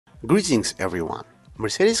Greetings everyone!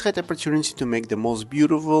 Mercedes had the opportunity to make the most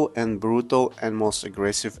beautiful and brutal and most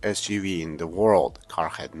aggressive SUV in the world. The car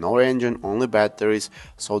had no engine, only batteries,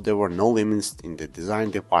 so there were no limits in the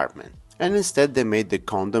design department. And instead they made the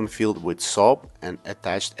condom filled with soap and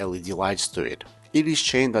attached LED lights to it. It is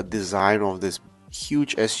changed the design of this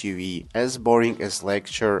huge SUV, as boring as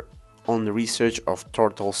lecture on the research of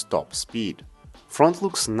turtle's top speed. Front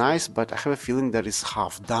looks nice, but I have a feeling that it's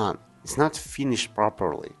half done. It's not finished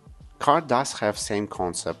properly. Car does have same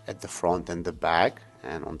concept at the front and the back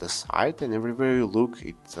and on the side, and everywhere you look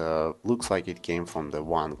it looks like it came from the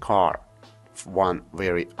one car, one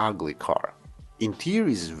very ugly car. Interior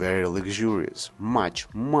is very luxurious, much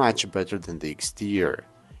better than the exterior.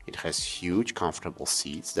 It has huge comfortable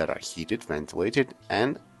seats that are heated, ventilated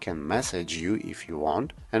and can massage you if you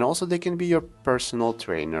want, and also they can be your personal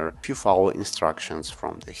trainer if you follow instructions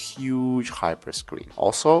from the huge hyperscreen.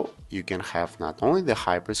 Also, you can have not only the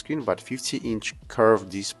hyperscreen but 50-inch curved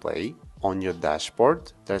display on your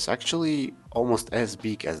dashboard that's actually almost as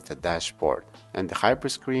big as the dashboard, and the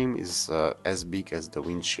hyperscreen is as big as the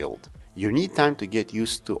windshield. You need time to get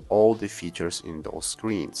used to all the features in those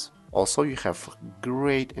screens. Also, you have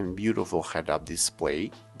great and beautiful head-up display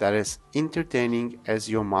that is entertaining as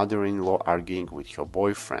your mother-in-law arguing with your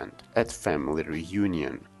boyfriend at family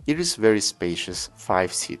reunion. It is very spacious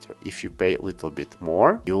 5-seater. If you pay a little bit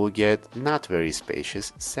more, you will get not very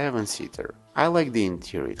spacious 7-seater. I like the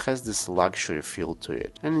interior, it has this luxury feel to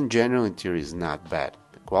it, and in general interior is not bad.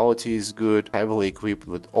 The quality is good, heavily equipped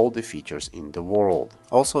with all the features in the world.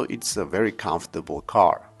 Also, it's a very comfortable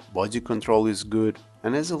car. Body control is good,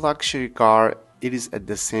 and as a luxury car, it is at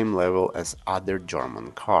the same level as other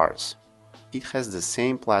German cars. It has the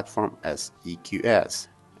same platform as EQS,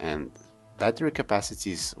 and battery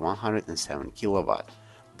capacity is 107 kW.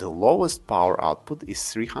 The lowest power output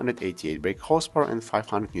is 388 brake horsepower and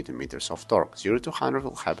 500 Nm of torque. 0 to 100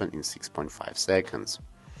 will happen in 6.5 seconds.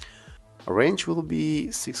 Range will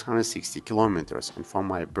be 660 km, and for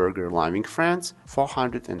my burger-loving friends,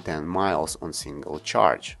 410 miles on single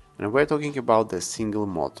charge. And we're talking about the single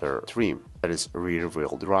motor trim, that is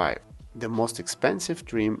rear-wheel drive. The most expensive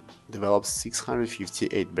trim develops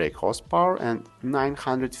 658 brake horsepower and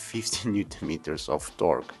 950 Nm of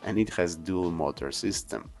torque, and it has dual motor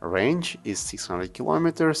system. Range is 600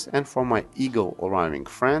 km, and for my eagle-loving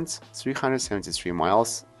friends, 373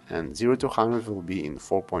 miles, and 0 to 100 will be in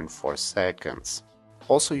 4.4 seconds.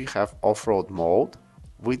 Also, you have off-road mode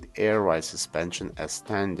with air ride suspension as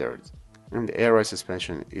standard, and the air ride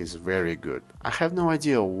suspension is very good. I have no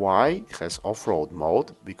idea why it has off-road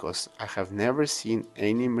mode, because I have never seen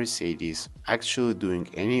any Mercedes actually doing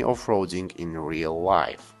any off-roading in real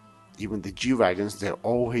life. Even the G-Wagons, they're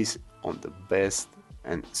always on the best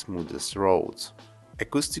and smoothest roads.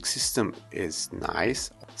 Acoustic system is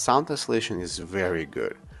nice, sound isolation is very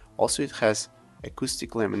good. Also, it has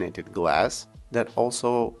acoustic laminated glass that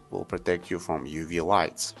also will protect you from UV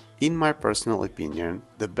lights. In my personal opinion,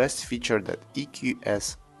 the best feature that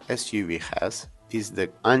EQS SUV has is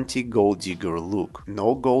the anti-gold digger look.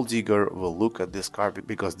 No gold digger will look at this car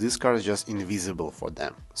because this car is just invisible for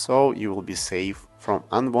them. So you will be safe from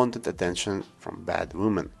unwanted attention from bad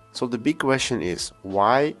women. So the big question is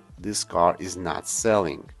why this car is not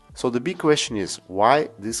selling.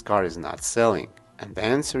 And the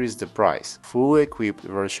answer is the price. Fully equipped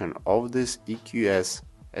version of this EQS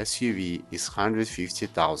SUV is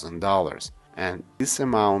 $150,000, and this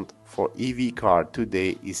amount for EV car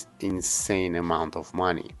today is insane amount of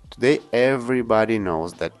money. Today everybody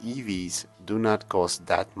knows that EVs do not cost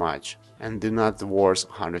that much and do not worth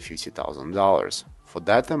 $150,000. For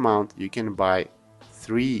that amount you can buy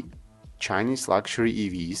 3 Chinese luxury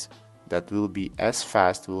EVs that will be as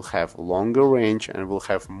fast, will have longer range and will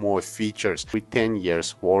have more features with 10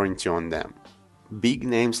 years warranty on them. Big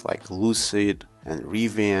names like Lucid and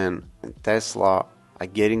Rivian and Tesla are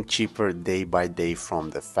getting cheaper day by day from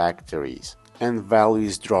the factories, and value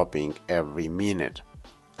is dropping every minute.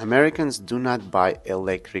 Americans do not buy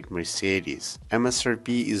electric Mercedes.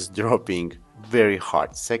 MSRP is dropping very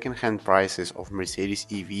hard. Second-hand prices of Mercedes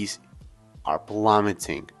EVs are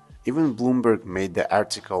plummeting. Even Bloomberg made the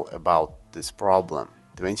article about this problem.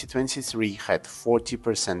 2023 had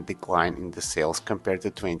 40% decline in the sales compared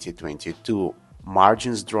to 2022.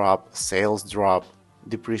 Margins drop, sales drop,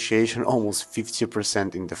 depreciation almost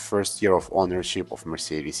 50% in the first year of ownership of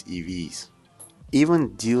Mercedes EVs.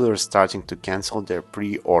 Even dealers starting to cancel their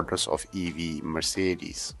pre-orders of EV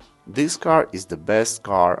Mercedes. This car is the best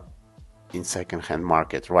car in second-hand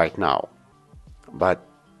market right now, but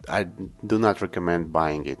I do not recommend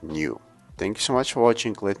buying it new. Thank you so much for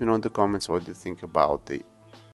watching. Let me know in the comments what you think about the